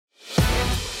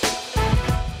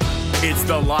It's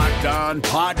the Locked On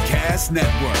Podcast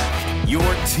Network, your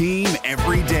team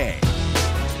every day.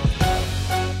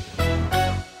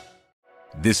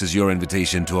 This is your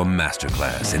invitation to a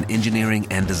masterclass in engineering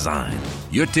and design.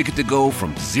 Your ticket to go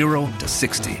from 0 to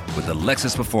 60 with the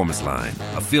Lexus Performance Line.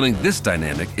 A feeling this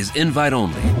dynamic is invite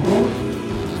only.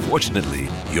 Fortunately,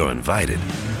 you're invited.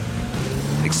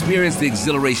 Experience the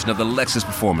exhilaration of the Lexus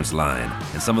Performance Line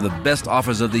and some of the best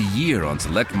offers of the year on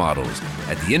select models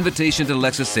at the Invitation to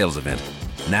Lexus sales event,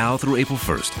 now through April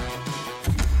 1st.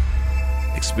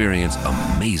 Experience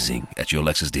amazing at your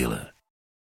Lexus dealer.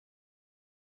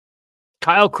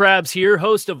 Kyle Krabs here,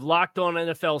 host of Locked On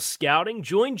NFL Scouting.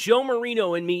 Join Joe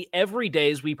Marino and me every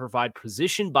day as we provide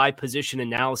position-by-position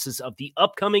analysis of the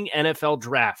upcoming NFL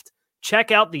Draft.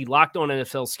 Check out the Locked On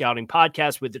NFL Scouting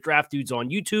podcast with the Draft Dudes on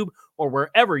YouTube or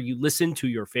wherever you listen to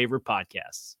your favorite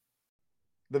podcasts.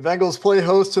 The Bengals play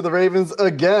host to the Ravens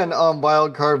again on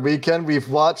wildcard weekend. We've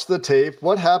watched the tape.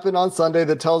 What happened on Sunday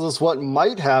that tells us what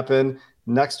might happen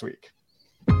next week?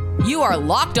 You are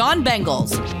Locked On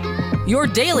Bengals, your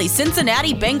daily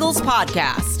Cincinnati Bengals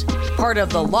podcast. Part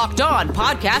of the Locked On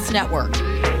Podcast Network,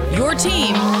 your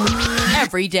team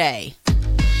every day.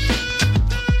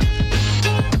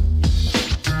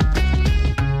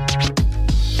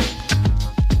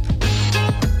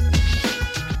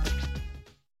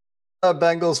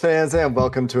 Bengals fans, and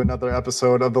welcome to another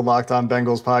episode of the Locked On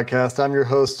Bengals podcast. I'm your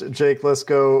host, Jake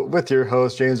Lisco, with your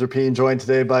host, James Rapine, joined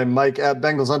today by Mike at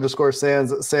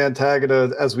Bengals_Sans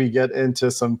Santagata as we get into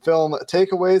some film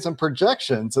takeaways and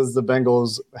projections as the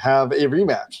Bengals have a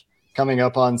rematch coming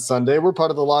up on Sunday. We're part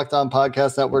of the Locked On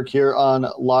Podcast Network here on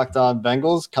Locked On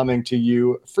Bengals, coming to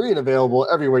you free and available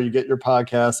everywhere you get your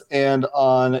podcasts and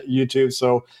on YouTube.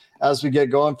 So as we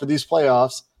get going for these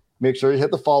playoffs, make sure you hit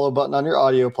the follow button on your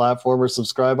audio platform or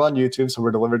subscribe on YouTube so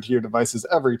we're delivered to your devices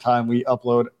every time we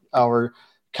upload our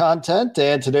content.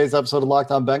 And today's episode of Locked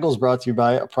On Bengals brought to you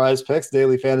by Prize Picks,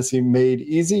 daily fantasy made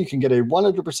easy. You can get a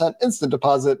 100% instant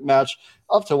deposit match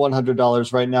up to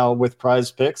 $100 right now with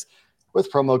Prize Picks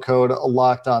with promo code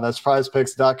Locked On. That's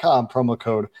prizepicks.com, promo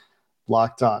code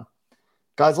Locked On.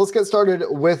 Guys, let's get started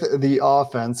with the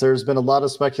offense. There's been a lot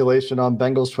of speculation on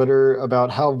Bengals Twitter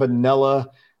about how vanilla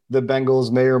the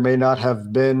Bengals may or may not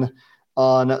have been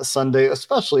on Sunday,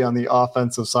 especially on the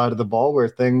offensive side of the ball where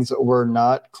things were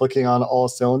not clicking on all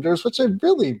cylinders, which they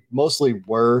really mostly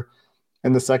were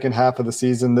in the second half of the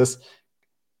season. This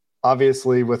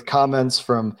obviously with comments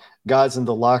from guys in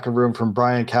the locker room from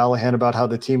Brian Callahan about how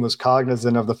the team was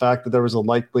cognizant of the fact that there was a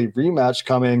likely rematch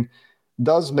coming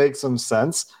does make some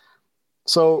sense.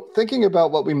 So thinking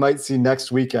about what we might see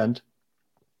next weekend,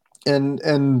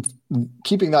 and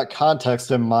keeping that context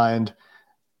in mind,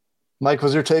 Mike,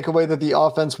 was your takeaway that the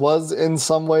offense was in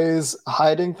some ways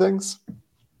hiding things?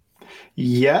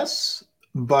 Yes,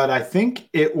 but I think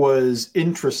it was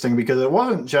interesting because it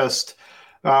wasn't just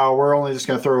we're only just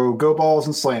going to throw go balls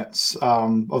and slants.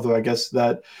 Although I guess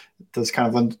that does kind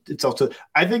of lend itself to.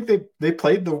 I think they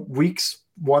played the weeks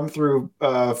 1 through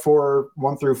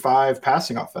 5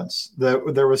 passing offense.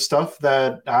 There was stuff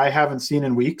that I haven't seen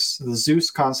in weeks. The Zeus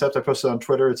concept I posted on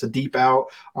Twitter. It's a deep out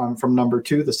from number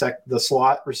 2, the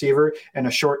slot receiver, and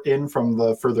a short in from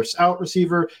the furthest out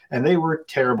receiver. And they were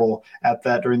terrible at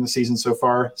that during the season so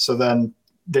far. So then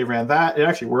they ran that. It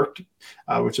actually worked,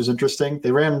 which is interesting.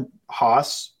 They ran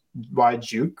Haas wide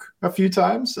juke a few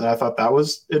times, and I thought that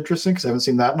was interesting because I haven't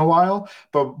seen that in a while.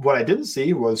 But what I didn't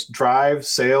see was drive,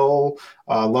 sail,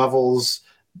 levels,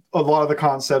 a lot of the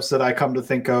concepts that I come to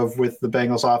think of with the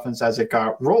Bengals offense as it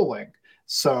got rolling.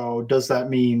 So does that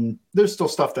mean there's still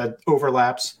stuff that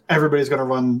overlaps? Everybody's going to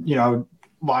run,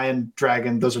 lion,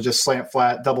 dragon. Those are just slant,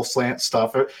 flat, double slant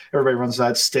stuff. Everybody runs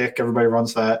that. Stick. Everybody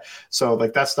runs that. So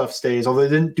like that stuff stays. Although they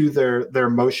didn't do their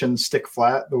motion stick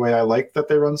flat the way I like that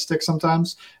they run stick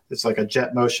sometimes. It's like a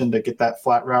jet motion to get that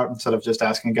flat route instead of just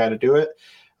asking a guy to do it.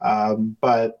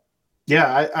 But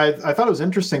yeah, I thought it was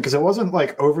interesting because it wasn't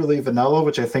like overly vanilla,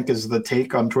 which I think is the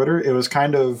take on Twitter. It was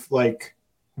kind of like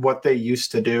what they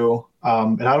used to do.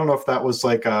 And I don't know if that was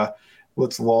like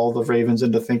let's lull the Ravens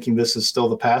into thinking this is still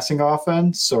the passing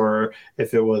offense, or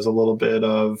if it was a little bit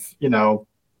of,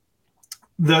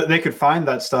 they could find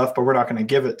that stuff, but we're not going to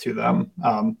give it to them.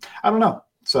 I don't know.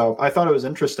 So I thought it was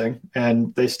interesting,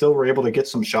 and they still were able to get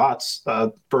some shots.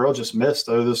 Burrow just missed.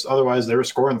 Otherwise, they were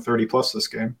scoring 30-plus this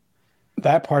game.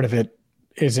 That part of it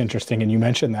is interesting, and you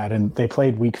mentioned that, and they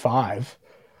played week 5.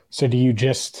 So do you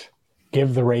just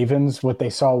give the Ravens what they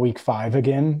saw week 5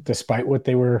 again, despite what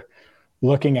they were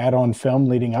looking at on film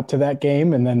leading up to that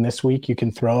game, and then this week you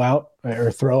can throw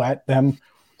at them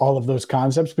all of those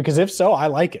concepts? Because if so, I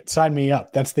like it. Sign me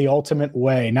up. That's the ultimate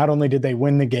way. Not only did they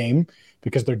win the game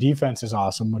because their defense is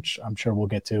awesome, which I'm sure we'll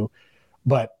get to,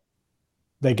 but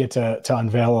they get to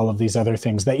unveil all of these other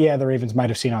things that, the Ravens might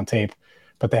have seen on tape,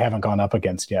 but they haven't gone up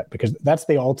against yet, because that's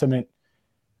the ultimate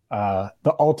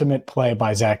play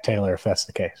by Zach Taylor, if that's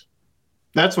the case.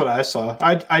 That's what I saw.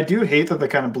 I do hate that they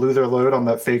kind of blew their load on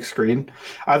that fake screen.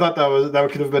 I thought that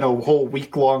could have been a whole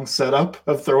week-long setup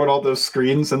of throwing all those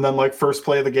screens, and then like first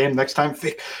play of the game, next time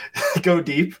go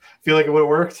deep. Feel like it would have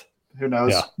worked. Who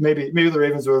knows? Yeah. Maybe the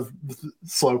Ravens would have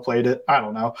slow played it. I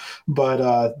don't know.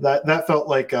 But that felt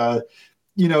like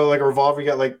like a revolver. You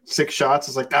got like 6 shots.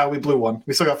 It's like, we blew one.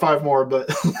 We still got 5 more, but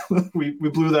we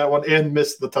blew that one and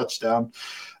missed the touchdown.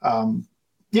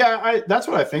 That's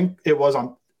what I think it was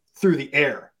on through the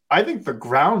air. I think the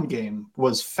ground game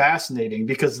was fascinating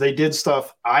because they did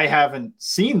stuff I haven't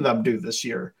seen them do this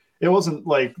year. It wasn't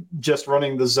like just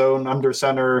running the zone under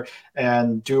center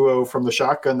and duo from the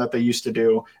shotgun that they used to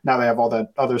do. Now they have all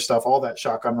that other stuff, all that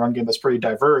shotgun run game that's pretty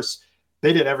diverse.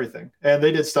 They did everything, and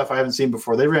they did stuff I haven't seen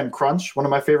before. They ran crunch, one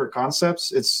of my favorite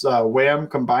concepts. It's wham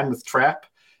combined with trap.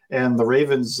 And the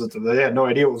Ravens, they had no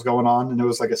idea what was going on, and it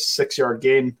was like a 6-yard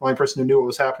gain. The only person who knew what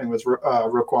was happening was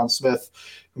Roquan Smith,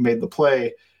 who made the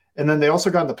play. And then they also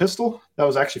got in the pistol. That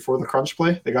was actually for the crunch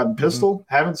play. They got in pistol.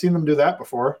 Mm-hmm. Haven't seen them do that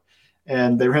before.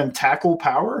 And they ran tackle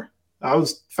power. I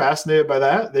was fascinated by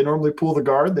that. They normally pull the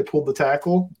guard. They pulled the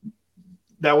tackle.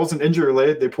 That wasn't injury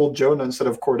related. They pulled Jonah instead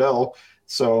of Cordell.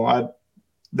 So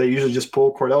they usually just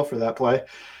pull Cordell for that play.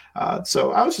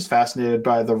 So I was just fascinated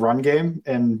by the run game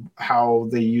and how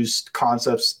they used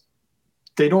concepts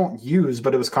they don't use,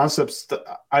 but it was concepts that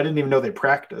I didn't even know they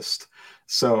practiced.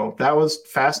 So that was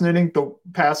fascinating. The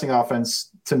passing offense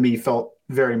to me felt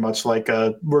very much like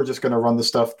we're just going to run the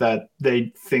stuff that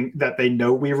they think that they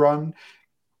know we run,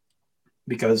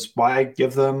 because why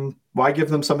give them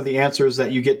some of the answers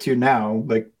that you get to now?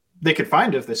 Like, they could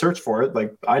find it if they search for it.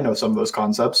 Like, I know some of those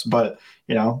concepts, but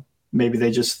maybe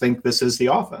they just think this is the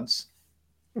offense.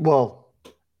 Well,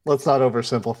 let's not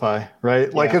oversimplify,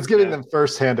 right? Like, it's giving them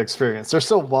firsthand experience. They're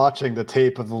still watching the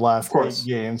tape of the last 8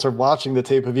 games, or watching the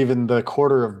tape of even the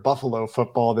quarter of Buffalo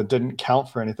football that didn't count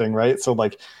for anything, right? So,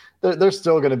 like, they're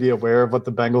still going to be aware of what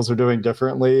the Bengals are doing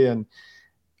differently. And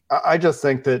I just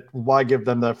think that why give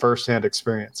them that firsthand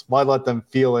experience? Why let them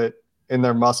feel it in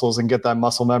their muscles and get that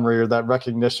muscle memory or that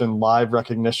recognition, live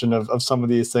recognition of some of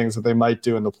these things that they might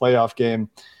do in the playoff game,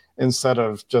 instead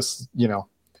of just,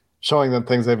 showing them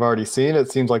things they've already seen.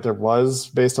 It seems like there was,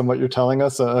 based on what you're telling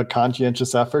us, a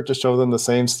conscientious effort to show them the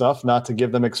same stuff, not to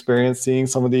give them experience seeing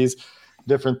some of these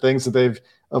different things that they've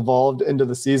evolved into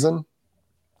the season.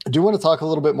 I do want to talk a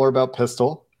little bit more about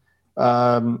pistol.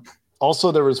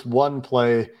 Also, there was one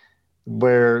play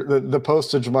where the post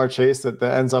to Jamar Chase that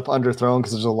ends up underthrown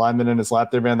because there's a lineman in his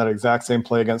lap. They ran that exact same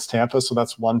play against Tampa. So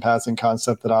that's one passing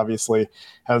concept that obviously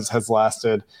has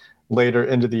lasted later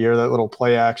into the year. That little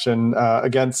play action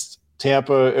against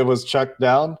Tampa, it was checked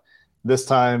down. This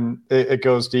time it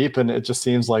goes deep, and it just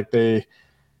seems like they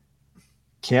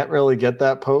can't really get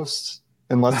that post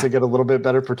unless they get a little bit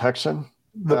better protection.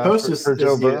 The post is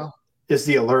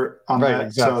the alert on that.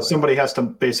 Exactly. So somebody has to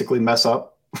basically mess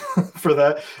up for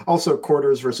that. Also,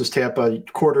 quarters versus Tampa.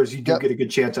 Quarters, you do get a good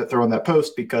chance at throwing that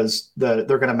post because they're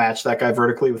going to match that guy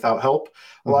vertically without help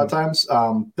a lot of times.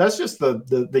 That's just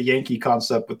the Yankee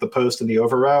concept with the post and the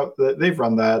over route. They've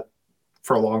run that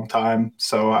for a long time.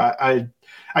 So I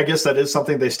guess that is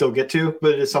something they still get to,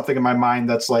 but it is something in my mind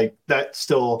that's like that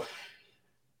still.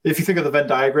 If you think of the Venn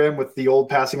diagram with the old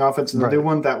passing offense and the new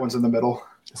one, that one's in the middle.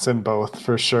 It's in both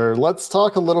for sure. Let's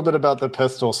talk a little bit about the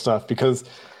pistol stuff, because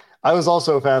I was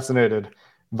also fascinated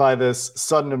by this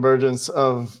sudden emergence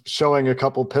of showing a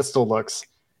couple pistol looks.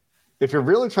 If you're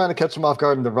really trying to catch them off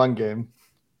guard in the run game,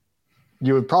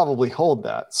 you would probably hold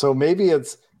that. So maybe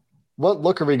it's, what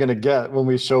look are we going to get when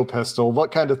we show pistol?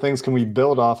 What kind of things can we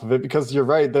build off of it? Because you're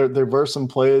right, there were some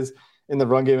plays in the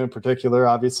run game in particular,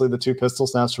 obviously the 2 pistol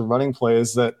snaps for running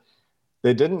plays that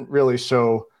they didn't really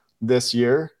show this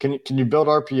year. Can you build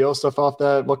RPO stuff off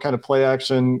that? What kind of play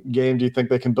action game do you think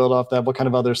they can build off that? What kind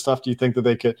of other stuff do you think that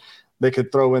they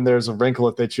could throw in there as a wrinkle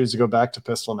if they choose to go back to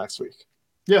pistol next week?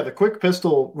 Yeah, the quick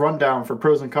pistol rundown for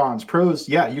pros and cons. Pros,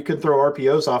 you could throw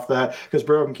RPOs off that because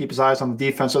Burrow can keep his eyes on the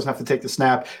defense, doesn't have to take the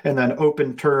snap, and then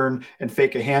open turn and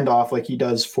fake a handoff like he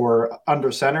does for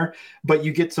under center. But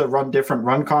you get to run different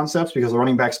run concepts because the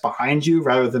running back's behind you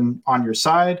rather than on your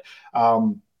side.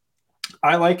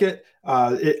 I like it.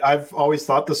 I've always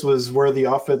thought this was where the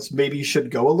offense maybe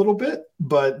should go a little bit,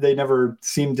 but they never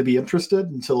seemed to be interested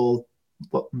until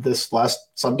this last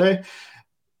Sunday.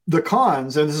 The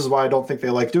cons, and this is why I don't think they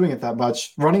like doing it that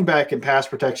much, running back in pass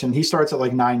protection, he starts at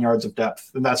like 9 yards of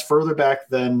depth. And that's further back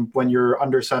than when you're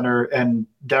under center, and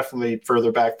definitely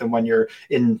further back than when you're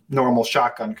in normal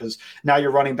shotgun, because now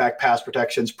your running back pass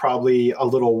protection is probably a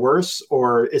little worse,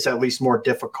 or it's at least more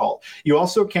difficult. You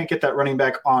also can't get that running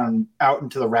back on out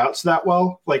into the routes that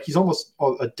well. Like, he's almost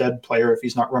a dead player if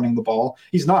he's not running the ball.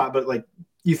 He's not, but like,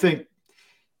 you think,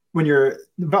 when you're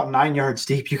about 9 yards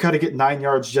deep, you got to get 9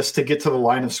 yards just to get to the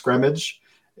line of scrimmage,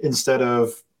 instead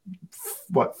of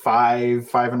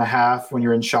 5.5 when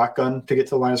you're in shotgun to get to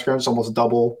the line of scrimmage. It's almost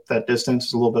double that distance.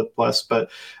 It's a little bit less, but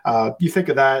you think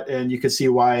of that and you can see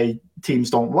why teams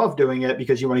don't love doing it,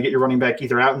 because you want to get your running back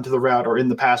either out into the route or in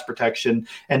the pass protection.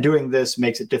 And doing this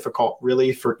makes it difficult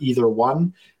really for either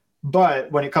one.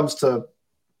 But when it comes to,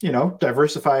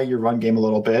 diversifying your run game a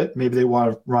little bit, maybe they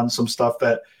want to run some stuff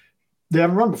that they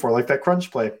haven't run before, like that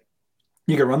crunch play.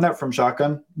 You can run that from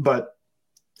shotgun, but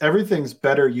everything's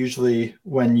better usually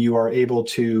when you are able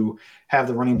to have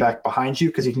the running back behind you,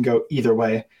 because you can go either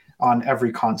way on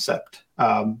every concept.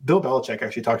 Bill Belichick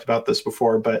actually talked about this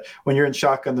before, but when you're in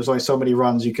shotgun, there's only so many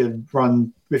runs you could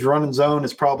run. If you're running zone,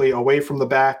 it's probably away from the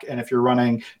back, and if you're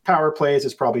running power plays,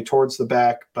 it's probably towards the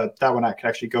back, but that one I could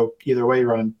actually go either way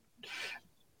running.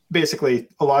 Basically,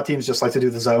 a lot of teams just like to do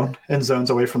the zone, and zones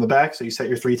away from the back. So you set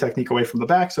your 3 technique away from the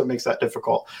back, so it makes that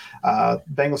difficult.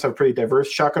 Bengals have a pretty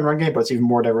diverse shotgun run game, but it's even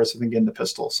more diverse than getting the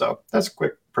pistol. So that's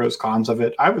quick pros, cons of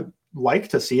it. I would like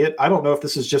to see it. I don't know if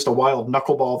this is just a wild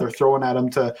knuckleball they're throwing at them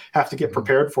to have to get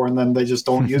prepared for, and then they just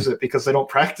don't use it because they don't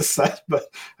practice that. But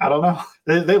I don't know.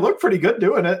 They look pretty good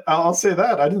doing it. I'll say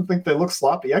that. I didn't think they looked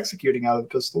sloppy executing out of the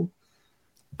pistol.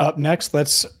 Up next,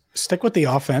 let's stick with the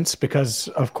offense because,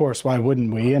 of course, why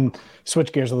wouldn't we? And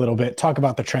switch gears a little bit. Talk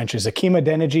about the trenches. Akeem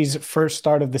Adeneji's first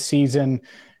start of the season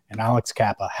and Alex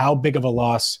Kappa. How big of a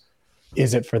loss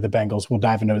is it for the Bengals? We'll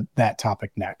dive into that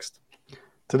topic next.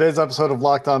 Today's episode of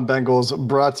Locked On Bengals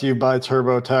brought to you by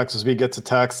TurboTax as we get to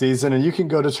tax season. And you can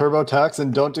go to TurboTax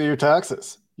and don't do your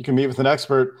taxes. You can meet with an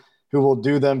expert who will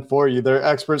do them for you. Their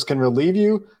experts can relieve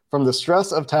you from the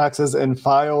stress of taxes and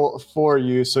file for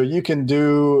you so you can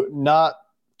do not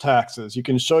taxes. You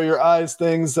can show your eyes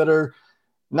things that are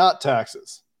not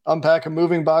taxes. Unpack a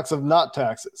moving box of not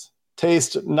taxes.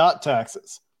 Taste not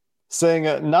taxes. Sing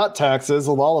not taxes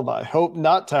a lullaby. Hope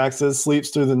not taxes sleeps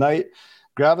through the night.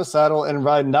 Grab a saddle and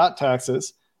ride not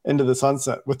taxes into the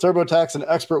sunset. With TurboTax, an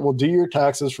expert will do your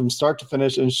taxes from start to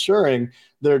finish, ensuring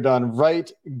they're done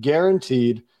right,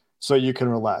 guaranteed, so you can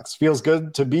relax. Feels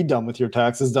good to be done with your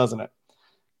taxes, doesn't it?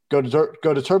 Go to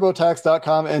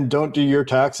TurboTax.com and don't do your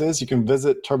taxes. You can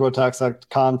visit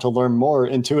TurboTax.com to learn more.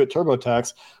 Intuit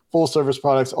TurboTax, full service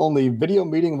products only. Video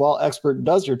meeting while expert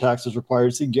does your taxes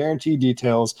required. See guarantee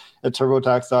details at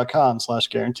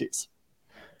TurboTax.com/guarantees.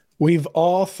 We've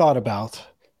all thought about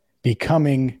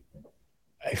becoming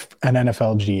an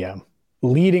NFL GM,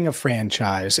 leading a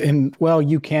franchise. And, well,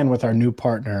 you can with our new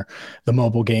partner, the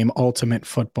mobile game Ultimate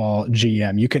Football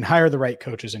GM. You can hire the right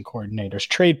coaches and coordinators,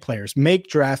 trade players, make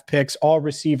draft picks, all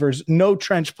receivers, no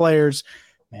trench players.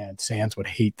 Man, Sands would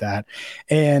hate that.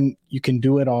 And you can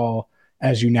do it all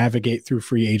as you navigate through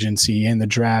free agency and the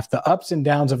draft, the ups and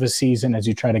downs of a season as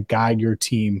you try to guide your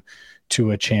team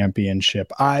to a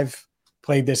championship. I've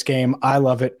played this game. I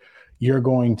love it. You're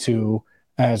going to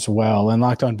as well. And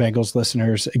Locked On Bengals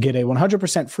listeners get a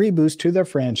 100% free boost to their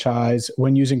franchise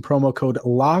when using promo code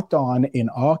Locked On in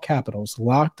all capitals,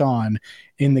 Locked On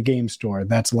in the game store.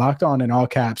 That's Locked On in all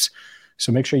caps.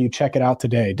 So make sure you check it out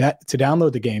today. To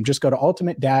download the game, just go to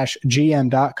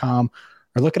ultimate-gm.com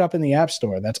or look it up in the App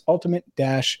Store. That's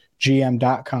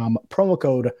ultimate-gm.com. Promo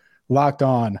code Locked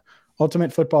On.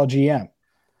 Ultimate Football GM.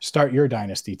 Start your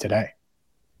dynasty today.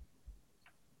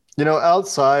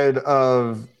 Outside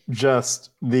of just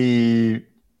the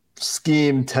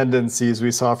scheme tendencies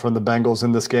we saw from the Bengals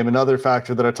in this game, another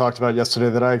factor that I talked about yesterday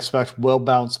that I expect will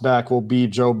bounce back will be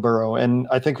Joe Burrow. And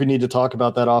I think we need to talk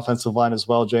about that offensive line as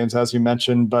well, James, as you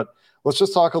mentioned. But let's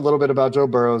just talk a little bit about Joe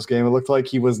Burrow's game. It looked like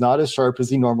he was not as sharp as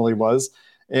he normally was.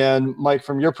 And Mike,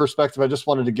 from your perspective, I just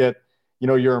wanted to get,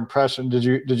 your impression. Did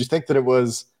you think that it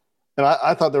was, and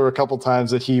I thought there were a couple times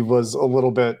that he was a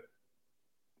little bit,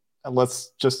 and let's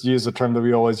just use the term that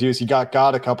we always use. He got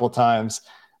a couple of times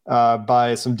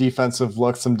by some defensive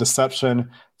looks, some deception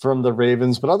from the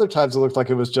Ravens. But other times it looked like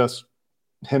it was just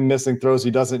him missing throws he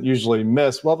doesn't usually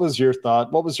miss. What was your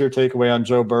thought? What was your takeaway on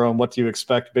Joe Burrow, and what do you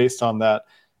expect based on that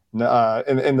in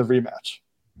the rematch?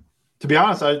 To be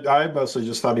honest, I mostly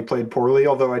just thought he played poorly,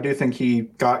 although I do think he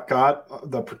got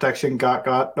the protection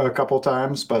got a couple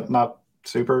times, but not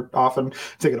super often. I'm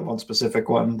thinking of one specific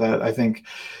one that I think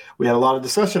we had a lot of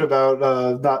discussion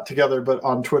about, not together, but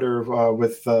on Twitter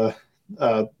with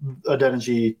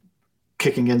Adeniji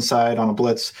kicking inside on a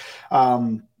blitz.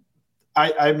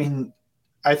 I mean,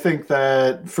 I think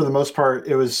that for the most part,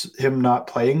 it was him not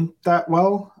playing that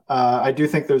well. I do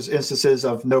think there's instances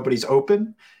of nobody's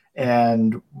open,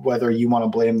 and whether you want to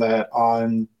blame that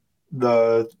on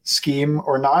the scheme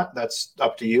or not, that's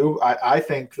up to you. I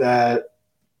think that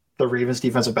the Ravens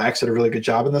defensive backs did a really good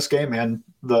job in this game, and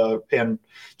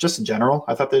just in general,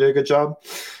 I thought they did a good job.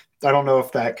 I don't know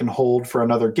if that can hold for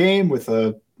another game with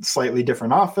a slightly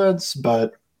different offense,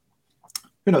 but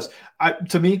who knows?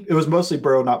 To me, it was mostly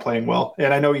Burrow not playing well.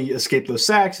 And I know he escaped those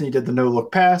sacks and he did the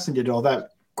no-look pass and did all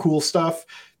that cool stuff.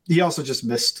 He also just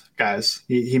missed guys.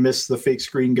 He missed the fake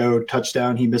screen go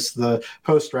touchdown. He missed the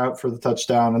post route for the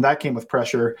touchdown, and that came with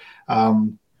pressure.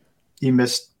 He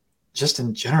missed just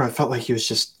in general. I felt like he was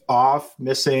just off,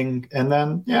 missing. And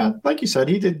then, yeah, like you said,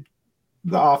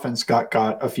 the offense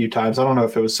got a few times. I don't know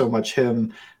if it was so much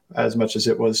him as much as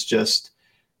it was just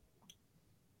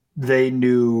they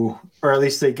knew, or at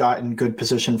least they got in good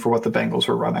position for what the Bengals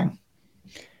were running.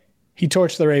 He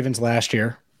torched the Ravens last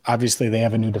year. Obviously, they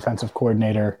have a new defensive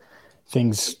coordinator.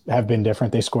 Things have been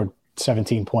different. They scored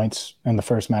 17 points in the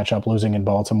first matchup, losing in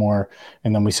Baltimore,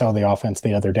 and then we saw the offense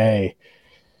the other day.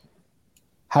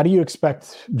 How do you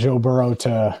expect Joe Burrow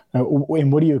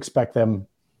and what do you expect them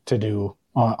to do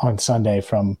on Sunday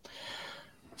from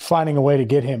finding a way to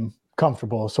get him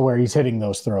comfortable so where he's hitting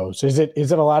those throws? Is it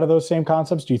a lot of those same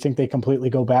concepts? Do you think they completely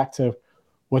go back to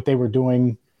what they were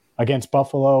doing against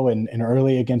Buffalo and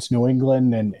early against New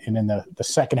England and in the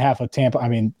second half of Tampa? I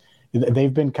mean,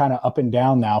 they've been kind of up and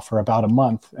down now for about a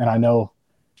month, and I know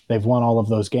they've won all of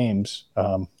those games.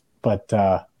 But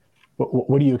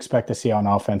what do you expect to see on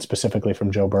offense specifically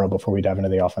from Joe Burrow before we dive into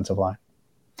the offensive line?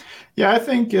 Yeah, I don't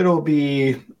think it'll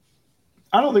be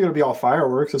all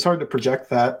fireworks. It's hard to project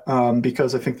that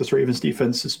because I think this Ravens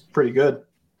defense is pretty good.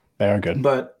 They are good.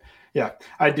 But yeah,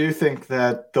 I do think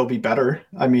that they'll be better.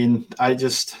 I mean, I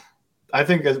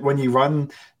think when you run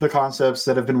the concepts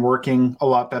that have been working a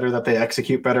lot better, that they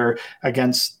execute better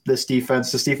against this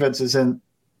defense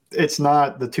it's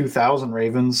not the 2000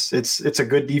 Ravens. It's a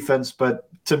good defense, but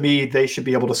to me, they should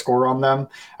be able to score on them.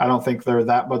 I don't think they're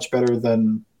that much better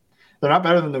than – they're not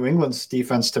better than New England's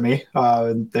defense to me.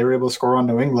 They were able to score on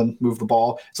New England, move the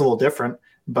ball. It's a little different.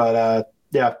 But,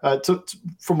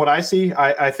 from what I see,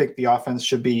 I think the offense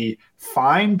should be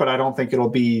fine, but I don't think it'll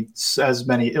be as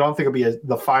many – I don't think it'll be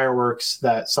the fireworks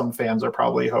that some fans are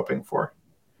probably hoping for.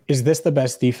 Is this the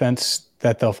best defense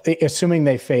that they'll – assuming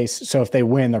they face – so if they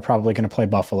win, they're probably going to play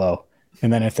Buffalo.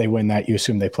 And then if they win that, you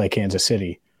assume they play Kansas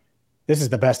City. This is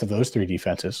the best of those three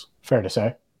defenses. Fair to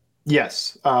say.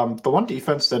 Yes. The one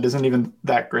defense that isn't even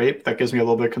that great, that gives me a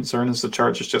little bit of concern, is the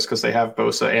Chargers, just because they have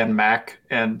Bosa and Mack.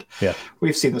 And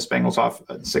we've seen this Bengals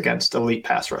offense against elite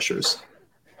pass rushers.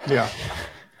 Yeah.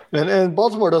 And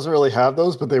Baltimore doesn't really have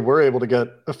those, but they were able to get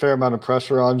a fair amount of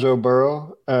pressure on Joe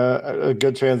Burrow. A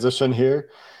good transition here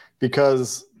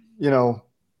because,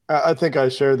 I think I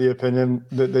share the opinion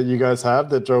that you guys have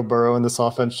that Joe Burrow and this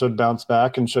offense should bounce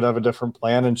back and should have a different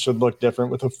plan and should look different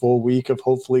with a full week of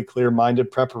hopefully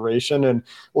clear-minded preparation. And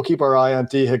we'll keep our eye on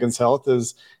T. Higgins' health,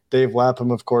 as Dave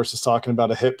Lapham, of course, is talking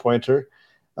about a hip pointer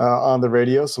on the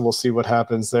radio. So we'll see what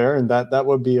happens there. And that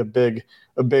would be a big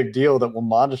deal that we'll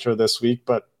monitor this week.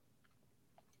 But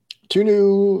two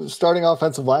new starting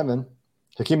offensive linemen.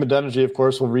 Hakeem Adeniji, of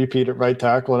course, will repeat at right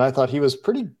tackle. And I thought he was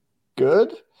pretty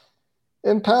good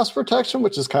in pass protection,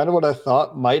 which is kind of what I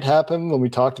thought might happen when we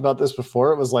talked about this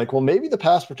before. It was like, well, maybe the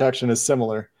pass protection is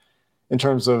similar in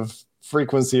terms of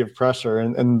frequency of pressure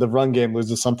and the run game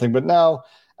loses something. But now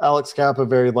Alex Kappa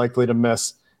very likely to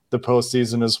miss the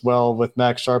postseason as well, with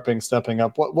Max Sharping stepping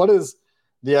up. What is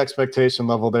the expectation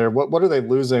level there? What are they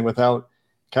losing without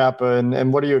Kappa,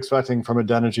 and what are you expecting from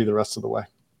Adeniji the rest of the way?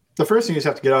 The first thing you just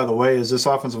have to get out of the way is this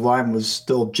offensive line was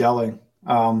still gelling.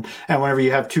 And whenever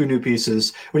you have two new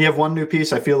pieces, when you have one new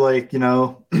piece, I feel like,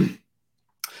 the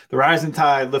rising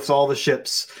tide lifts all the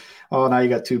ships. Oh, now you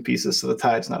got two pieces, so the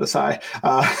tide's not as high.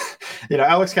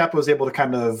 Alex Kappa was able to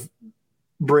kind of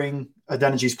bring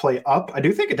Adeniji's play up. I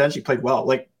do think Adeniji played well,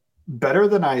 like better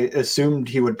than I assumed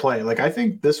he would play. Like, I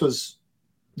think this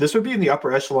would be in the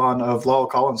upper echelon of Lyle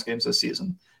Collins games this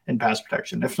season in pass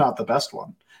protection, if not the best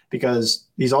one, because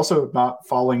he's also not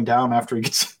falling down after he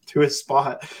gets to his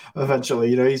spot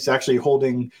eventually. He's actually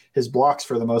holding his blocks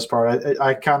for the most part.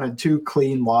 I counted 2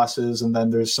 clean losses, and then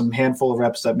there's some handful of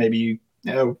reps that maybe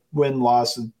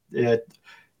win-loss.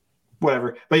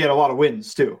 whatever. But he had a lot of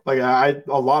wins too. Like a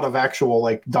lot of actual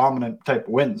like dominant type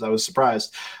wins. I was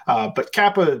surprised. But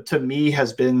Kappa to me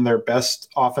has been their best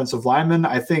offensive lineman.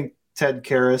 I think Ted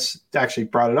Karras actually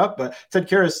brought it up, but Ted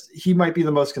Karras, he might be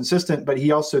the most consistent, but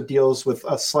he also deals with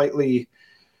a slightly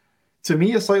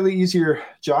easier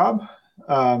job.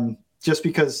 Just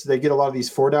because they get a lot of these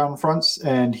 4-down fronts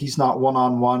and he's not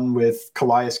one-on-one with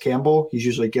Calais Campbell. He's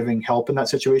usually giving help in that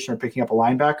situation or picking up a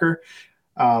linebacker.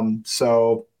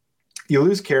 So you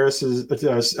lose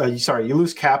you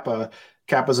lose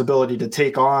Kappa's ability to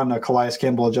take on a Calais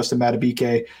Campbell or Justin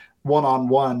Madubuike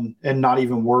one-on-one and not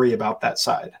even worry about that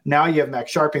side. Now you have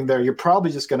Max Sharping there. You're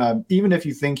probably just going to, even if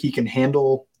you think he can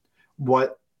handle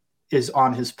what is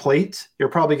on his plate, you're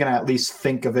probably going to at least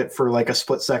think of it for like a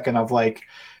split second of like,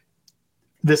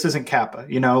 this isn't Kappa,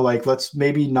 like let's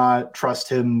maybe not trust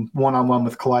him one-on-one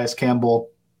with Calais Campbell.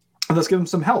 Let's give him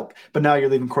some help. But now you're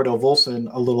leaving Cordell Volson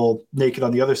a little naked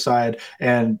on the other side,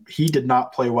 and he did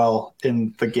not play well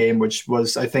in the game, which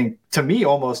was, I think, to me,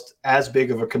 almost as big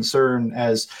of a concern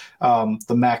as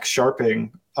the Max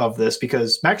Sharping of this,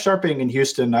 because Max Sharping in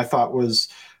Houston, I thought was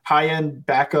high-end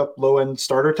backup, low-end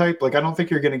starter type. Like, I don't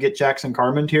think you're going to get Jackson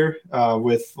Carmond here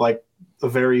with like a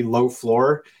very low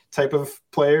floor type of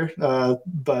player,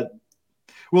 but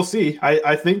we'll see.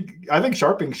 I think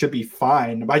Sharping should be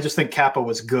fine. I just think Kappa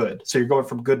was good, so you're going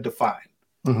from good to fine.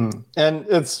 Mm-hmm. And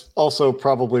it's also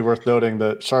probably worth noting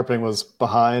that Sharping was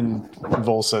behind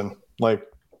Volson, like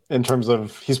in terms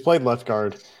of he's played left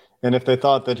guard, and if they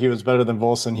thought that he was better than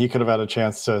Volson, he could have had a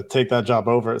chance to take that job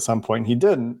over at some point. He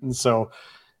didn't, and so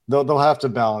they'll have to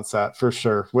balance that for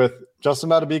sure. With Justin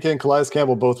Madubuike and Calais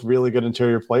Campbell, both really good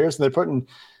interior players, and they're putting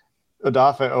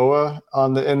Odafe Owa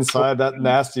on the inside, that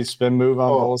nasty spin move on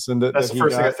Volson. That's the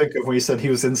first thing I think of when you said he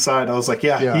was inside. I was like,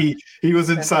 yeah. he was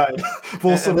inside.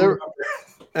 Volson.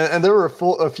 And there were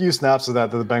a few snaps of that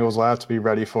the Bengals will have to be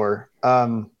ready for.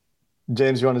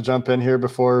 James, you want to jump in here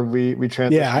before we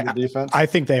transition to defense? I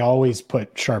think they always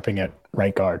put Sharping at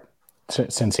right guard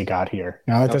since he got here.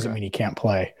 Now, that doesn't mean he can't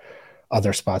play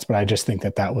other spots, but I just think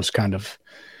that was kind of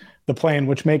the plan,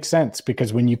 which makes sense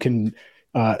because when you can –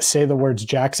 say the words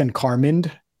Jackson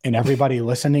Carmond and everybody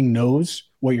listening knows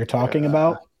what you're talking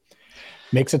about.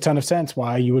 Makes a ton of sense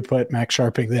why you would put Max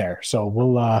Sharping there. So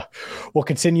we'll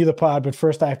continue the pod, but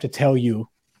first I have to tell you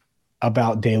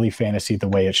about daily fantasy the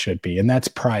way it should be, and that's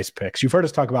Prize Picks. You've heard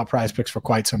us talk about Prize Picks for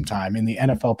quite some time, and the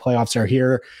NFL playoffs are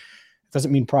here. It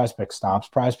doesn't mean Prize Picks stops.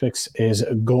 Prize Picks is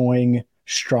going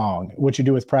strong. What you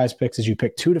do with Prize Picks is you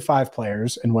pick 2 to 5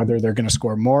 players and whether they're going to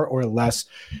score more or less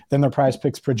than their Prize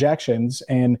Picks projections,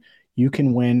 and you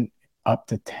can win up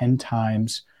to 10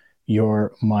 times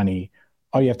your money.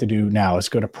 All you have to do now is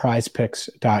go to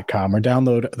prizepicks.com or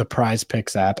download the Prize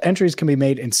Picks app. Entries can be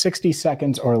made in 60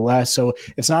 seconds or less, so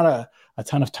it's not a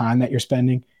ton of time that you're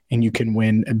spending, and you can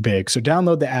win big. So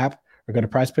download the app or go to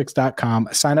prizepicks.com,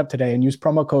 sign up today, and use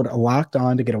promo code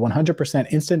LOCKEDON to get a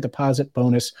 100% instant deposit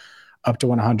bonus up to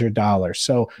 $100.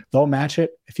 So they'll match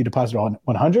it if you deposit on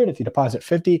 100. If you deposit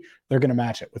 50, they're going to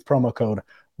match it with promo code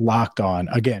LOCKEDON.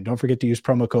 Again, don't forget to use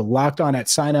promo code LOCKEDON at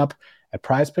sign up at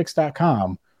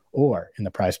prizepicks.com or in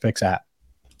the Prize Picks app.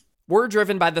 We're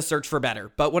driven by the search for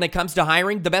better, but when it comes to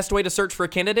hiring, the best way to search for a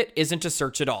candidate isn't to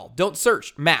search at all. Don't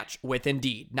search, match with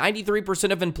Indeed.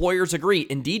 93% of employers agree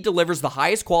Indeed delivers the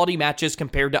highest quality matches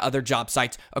compared to other job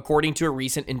sites, according to a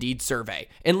recent Indeed survey.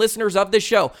 And listeners of this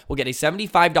show will get a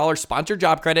 $75 sponsored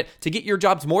job credit to get your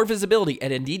jobs more visibility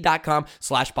at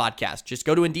Indeed.com/podcast. Just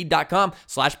go to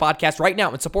Indeed.com/podcast right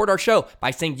now and support our show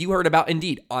by saying you heard about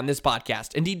Indeed on this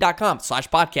podcast.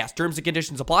 Indeed.com/podcast. Terms and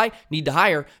conditions apply. Need to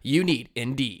hire? You need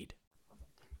Indeed.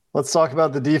 Let's talk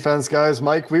about the defense, guys.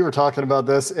 Mike, we were talking about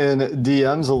this in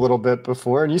DMs a little bit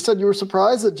before, and you said you were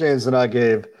surprised that James and I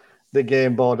gave the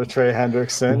game ball to Trey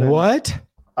Hendrickson. What?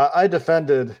 I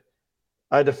defended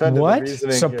what? The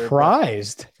reasoning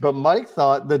surprised. Here, but Mike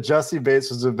thought that Jesse Bates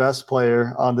was the best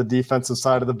player on the defensive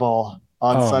side of the ball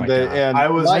on Sunday. And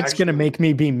Mike's going to make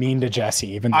me be mean to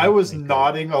Jesse. Even I was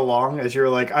nodding along as you're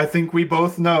like, I think we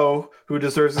both know who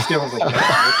deserves this game. I was like,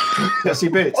 Jesse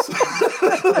Bates.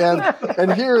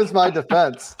 and here is my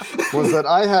defense was that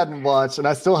I hadn't watched, and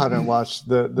I still haven't watched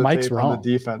the tape on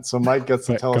the defense. So Mike gets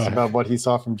to tell us about what he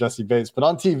saw from Jesse Bates. But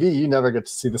on TV, you never get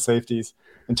to see the safeties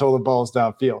until the ball's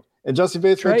downfield. And Jesse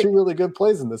Bates made 2 really good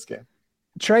plays in this game.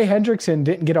 Trey Hendrickson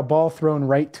didn't get a ball thrown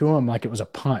right to him like it was a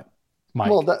punt. Mike.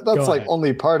 Well, that's like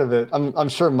only part of it. I'm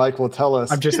sure Mike will tell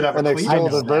us. I'm just and extol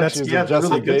the virtues of Jesse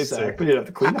really Bates. Sack, but you have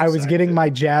the cleanup I was sack, getting my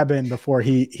jab in before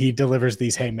he delivers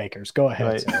these haymakers. Go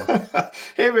ahead. Right.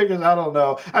 Haymakers, I don't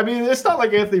know. I mean, it's not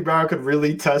like Anthony Brown could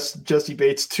really test Jesse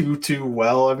Bates too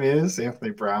well. I mean, it's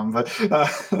Anthony Brown, but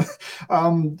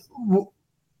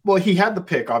well, he had the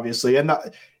pick, obviously, and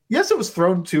yes, it was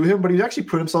thrown to him, but he actually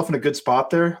put himself in a good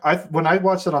spot there. When I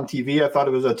watched it on TV, I thought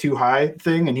it was a too high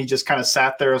thing, and he just kind of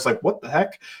sat there. I was like, what the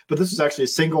heck? But this was actually a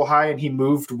single high, and he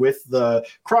moved with the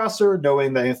crosser,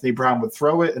 knowing that Anthony Brown would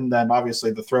throw it. And then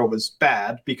obviously the throw was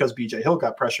bad because BJ Hill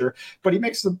got pressure, but he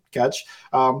makes the catch.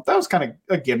 That was kind of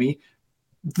a gimme.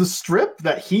 The strip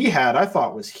that he had, I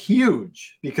thought was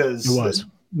huge because it was.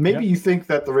 Maybe you think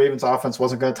that the Ravens offense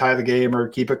wasn't going to tie the game or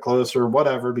keep it close or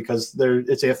whatever because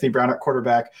it's Anthony Brown at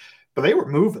quarterback, but they were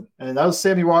moving. And that was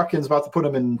Sammy Watkins about to put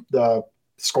him in the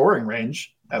scoring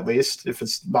range, at least if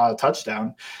it's not a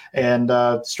touchdown, and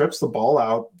strips the ball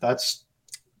out. That's,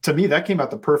 to me, that came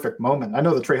at the perfect moment. I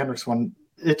know the Trey Hendricks one,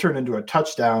 it turned into a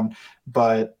touchdown,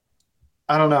 but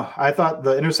I don't know. I thought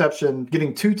the interception,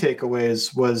 getting 2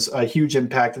 takeaways, was a huge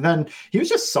impact. And then he was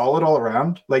just solid all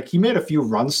around. Like, he made a few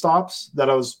run stops that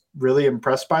I was really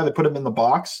impressed by. They put him in the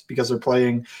box because they're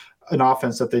playing an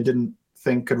offense that they didn't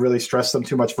think could really stress them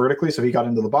too much vertically. So he got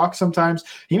into the box sometimes.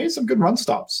 He made some good run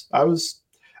stops. I was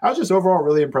just overall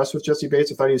really impressed with Jesse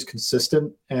Bates. I thought he was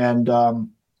consistent. And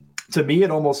to me,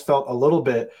 it almost felt a little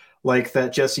bit like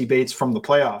that Jesse Bates from the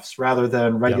playoffs rather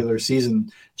than regular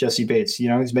season Jesse Bates. You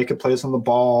know, he's making plays on the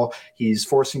ball, he's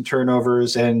forcing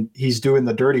turnovers, and he's doing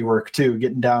the dirty work too,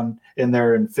 getting down in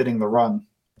there and fitting the run.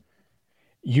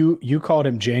 You called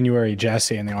him January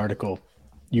Jesse in the article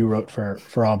you wrote for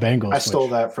All Bengals. I stole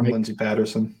that from Lindsey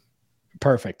Patterson.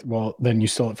 Perfect. Well, then you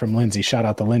stole it from Lindsey. Shout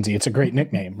out to Lindsey. It's a great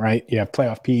nickname, right? You have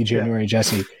playoff P, January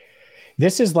Jesse.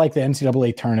 This is like the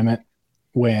NCAA tournament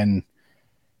when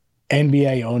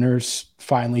NBA owners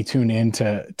finally tune in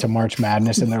to March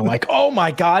Madness and they're like, oh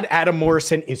my God, Adam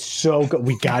Morrison is so good.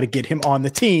 We got to get him on the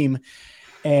team.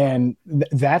 And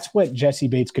that's what Jesse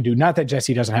Bates could do. Not that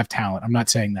Jesse doesn't have talent. I'm not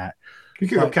saying that. You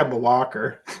could go Kemba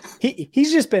Walker.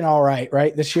 He's just been all right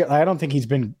this year. I don't think he's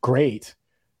been great.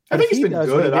 I think he's been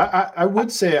good. I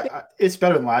would say it's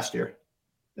better than last year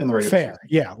in the regular season.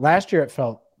 Yeah. Last year it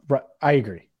felt – I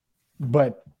agree.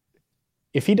 But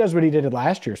if he does what he did at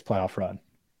last year's playoff run,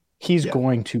 he's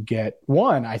going to get –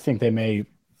 one, I think they may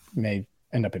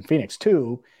end up in Phoenix.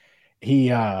 Two,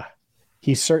 he's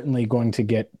certainly going to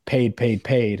get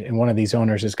paid. And one of these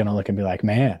owners is going to look and be like,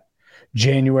 man,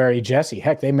 January Jesse.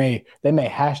 Heck, they may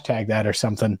hashtag that or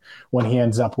something when he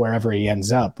ends up wherever he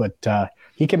ends up. But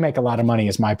he can make a lot of money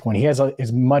is my point. He has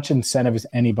as much incentive as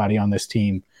anybody on this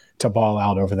team to ball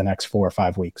out over the next 4 or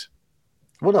 5 weeks.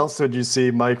 What else did you see,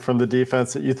 Mike, from the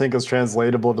defense that you think is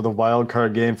translatable to the wild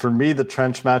card game? For me, the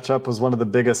trench matchup was one of the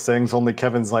biggest things. Only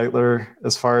Kevin Zeitler,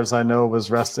 as far as I know, was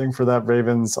resting for that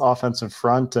Ravens offensive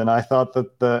front. And I thought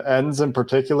that the ends in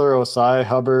particular, Osai,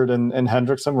 Hubbard, and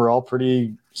Hendrickson were all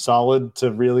pretty solid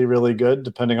to really, really good,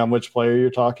 depending on which player you're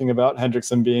talking about.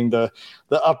 Hendrickson being the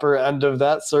upper end of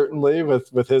that, certainly,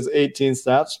 with his 18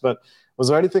 snaps. But was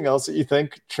there anything else that you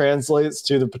think translates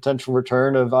to the potential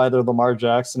return of either Lamar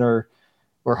Jackson or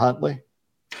Huntley?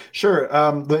 Sure.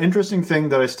 The interesting thing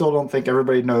that I still don't think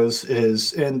everybody knows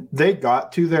is, and they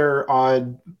got to their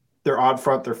odd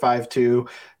front, their 5-2,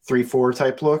 3-4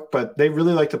 type look, but they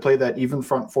really like to play that even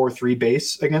front 4-3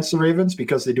 base against the Ravens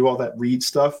because they do all that read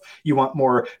stuff. You want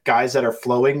more guys that are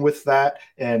flowing with that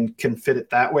and can fit it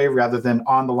that way rather than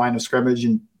on the line of scrimmage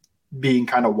and being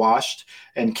kind of washed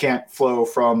and can't flow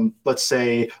from, let's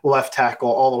say, left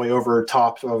tackle all the way over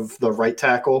top of the right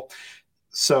tackle.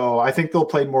 So I think they'll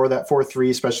play more of that 4-3,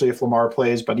 especially if Lamar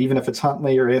plays. But even if it's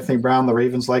Huntley or Anthony Brown, the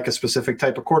Ravens like a specific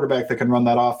type of quarterback that can run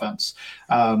that offense.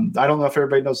 I don't know if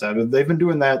everybody knows that. They've been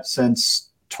doing that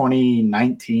since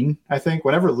 2019, I think.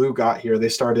 Whenever Lou got here, they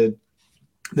started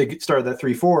that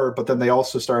 3-4, but then they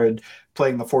also started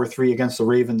playing the 4-3 against the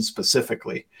Ravens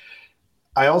specifically.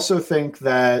 I also think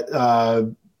that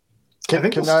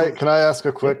Can I ask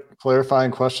a quick clarifying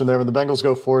question there? When the Bengals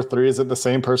go 4-3, is it the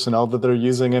same personnel that they're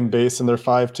using in base in their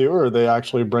 5-2, or are they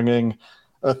actually bringing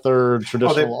a third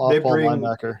traditional off-ball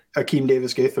linebacker? Akeem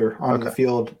Davis-Gaither on the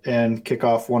field and kick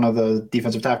off one of the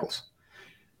defensive tackles.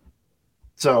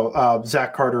 So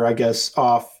Zach Carter, I guess,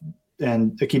 off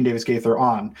and Akeem Davis-Gaither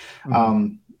on.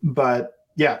 Mm-hmm. But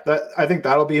yeah, I think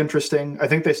that'll be interesting. I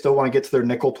think they still want to get to their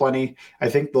nickel plenty. I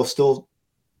think they'll still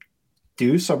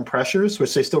do some pressures,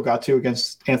 which they still got to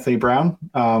against Anthony Brown.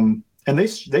 And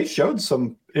they showed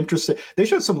some interesting. They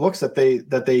showed some looks that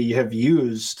they have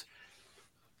used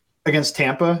against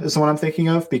Tampa is the one I'm thinking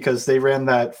of, because they ran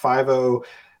that 5-0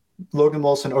 Logan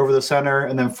Wilson over the center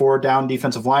and then 4 down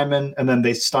defensive linemen, and then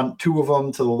they stunt 2 of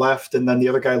them to the left, and then the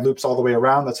other guy loops all the way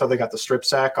around. That's how they got the strip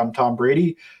sack on Tom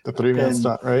Brady. The 3-man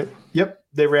stunt, right? Yep,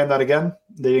 they ran that again.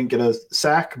 They didn't get a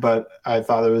sack, but I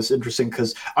thought it was interesting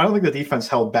because I don't think the defense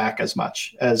held back as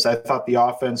much as I thought the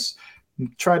offense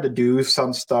tried to do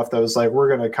some stuff that was like, we're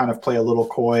going to kind of play a little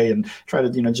coy and try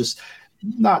to, just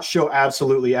not show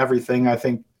absolutely everything. I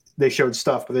think they showed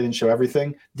stuff, but they didn't show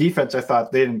everything. Defense, I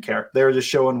thought they didn't care. They were just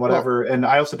showing whatever. Well, and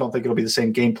I also don't think it'll be the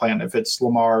same game plan if it's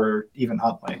Lamar or even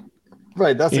Huntley.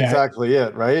 Right. That's exactly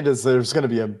it, right? Is there's going to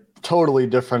be a totally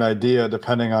different idea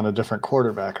depending on a different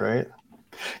quarterback, right?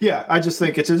 Yeah, I just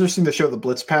think it's interesting to show the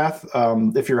blitz path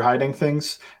if you're hiding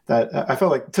things. That I felt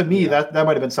like, to me, that might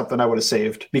have been something I would have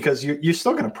saved, because you're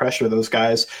still going to pressure those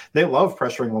guys. They love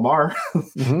pressuring Lamar.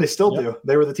 They still do.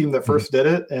 They were the team that first did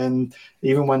it, and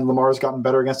even when Lamar's gotten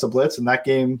better against the blitz, in that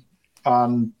game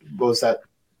on, what was that?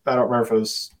 I don't remember if it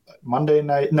was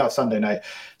Sunday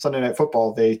Night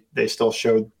Football. They still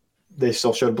showed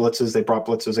blitzes. They brought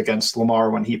blitzes against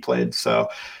Lamar when he played. So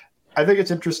I think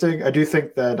it's interesting. I do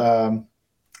think that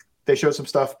they show some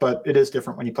stuff, but it is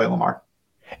different when you play Lamar.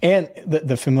 And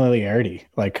the familiarity,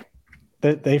 like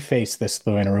they face this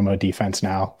Lou Anarumo defense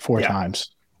now 4 times.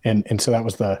 And so that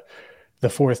was the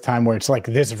 4th time where it's like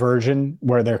this version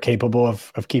where they're capable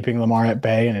of keeping Lamar at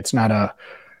bay, and it's not a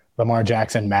Lamar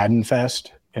Jackson Madden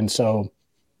fest. And so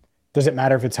does it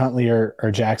matter if it's Huntley or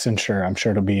Jackson? Sure. I'm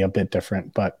sure it'll be a bit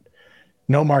different, but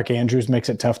no Mark Andrews makes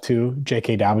it tough too.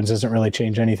 J.K. Dobbins doesn't really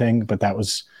change anything, but that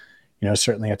was,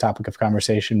 certainly a topic of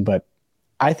conversation. But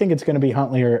I think it's going to be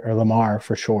Huntley or Lamar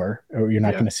for sure. Or you're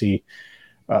not going to see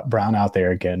Brown out there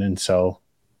again. And so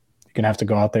you're going to have to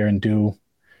go out there and do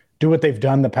what they've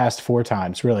done the past 4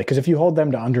 times, really. Because if you hold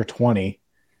them to under 20,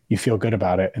 you feel good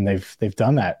about it. And they've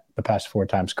done that the past 4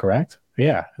 times, correct?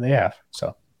 Yeah, they have.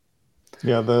 So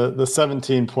yeah, the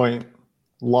 17-point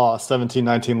loss,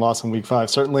 17-19 loss in week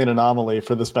 5, certainly an anomaly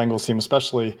for this Bengals team,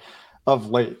 especially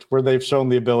of late, where they've shown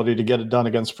the ability to get it done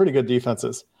against pretty good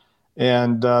defenses.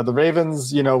 And the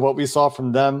Ravens, what we saw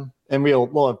from them, and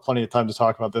we'll have plenty of time to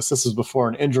talk about this. This is before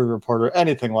an injury report or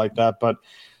anything like that. But,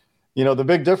 the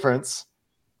big difference,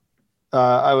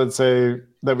 I would say,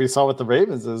 that we saw with the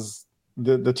Ravens is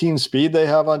the team speed they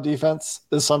have on defense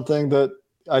is something that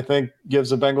I think gives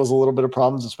the Bengals a little bit of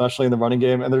problems, especially in the running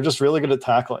game. And they're just really good at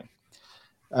tackling.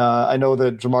 I know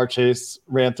that Jamar Chase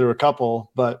ran through a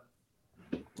couple, but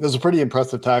it was a pretty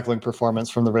impressive tackling performance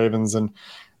from the Ravens. And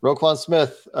Roquan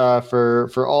Smith,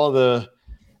 for all the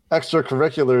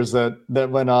extracurriculars that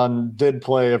went on, did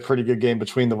play a pretty good game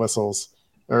between the whistles,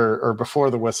 or before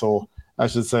the whistle, I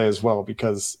should say, as well,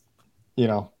 because,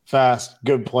 fast,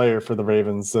 good player for the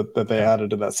Ravens that they added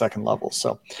to that second level.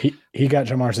 So he got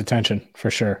Jamar's attention for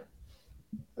sure.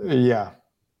 Yeah,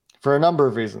 for a number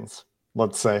of reasons,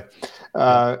 let's say.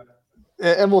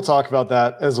 And we'll talk about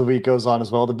that as the week goes on as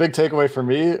well. The big takeaway for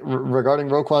me regarding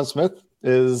Roquan Smith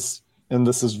is, and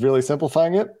this is really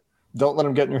simplifying it, don't let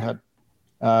him get in your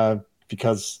head,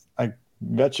 because I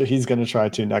bet you he's going to try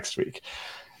to next week.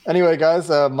 Anyway, guys,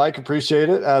 Mike, appreciate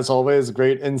it. As always,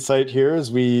 great insight here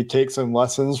as we take some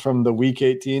lessons from the Week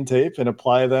 18 tape and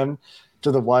apply them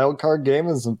to the wildcard game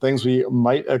and some things we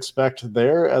might expect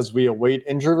there as we await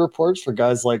injury reports for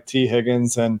guys like T.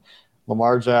 Higgins and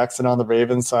Lamar Jackson on the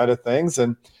Ravens side of things.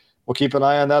 And we'll keep an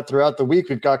eye on that throughout the week.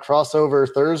 We've got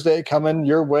crossover Thursday coming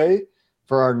your way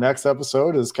for our next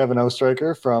episode, as Kevin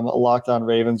Oestreicher from Locked On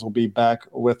Ravens will be back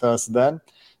with us then.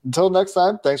 Until next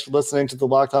time, thanks for listening to the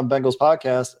Locked On Bengals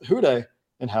podcast. Hooday,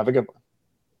 and have a good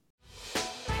one.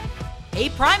 Hey,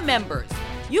 Prime members,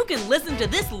 you can listen to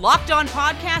this Locked On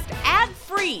podcast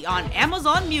ad-free on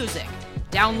Amazon Music.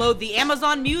 Download the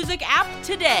Amazon Music app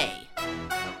today.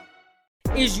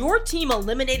 Is your team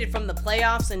eliminated from the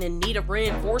playoffs and in need of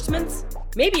reinforcements?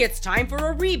 Maybe it's time for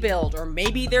a rebuild, or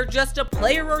maybe they're just a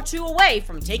player or 2 away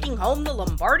from taking home the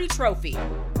Lombardi Trophy.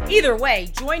 Either way,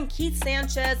 join Keith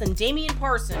Sanchez and Damian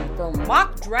Parson for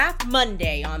Mock Draft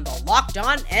Monday on the Locked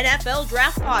On NFL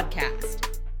Draft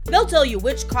Podcast. They'll tell you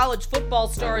which college football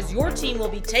stars your team will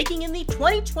be taking in the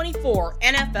 2024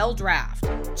 NFL Draft.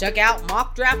 Check out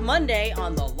Mock Draft Monday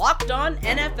on the Locked On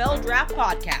NFL Draft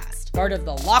Podcast, part of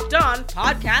the Locked On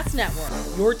Podcast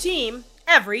Network. Your team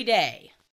every day.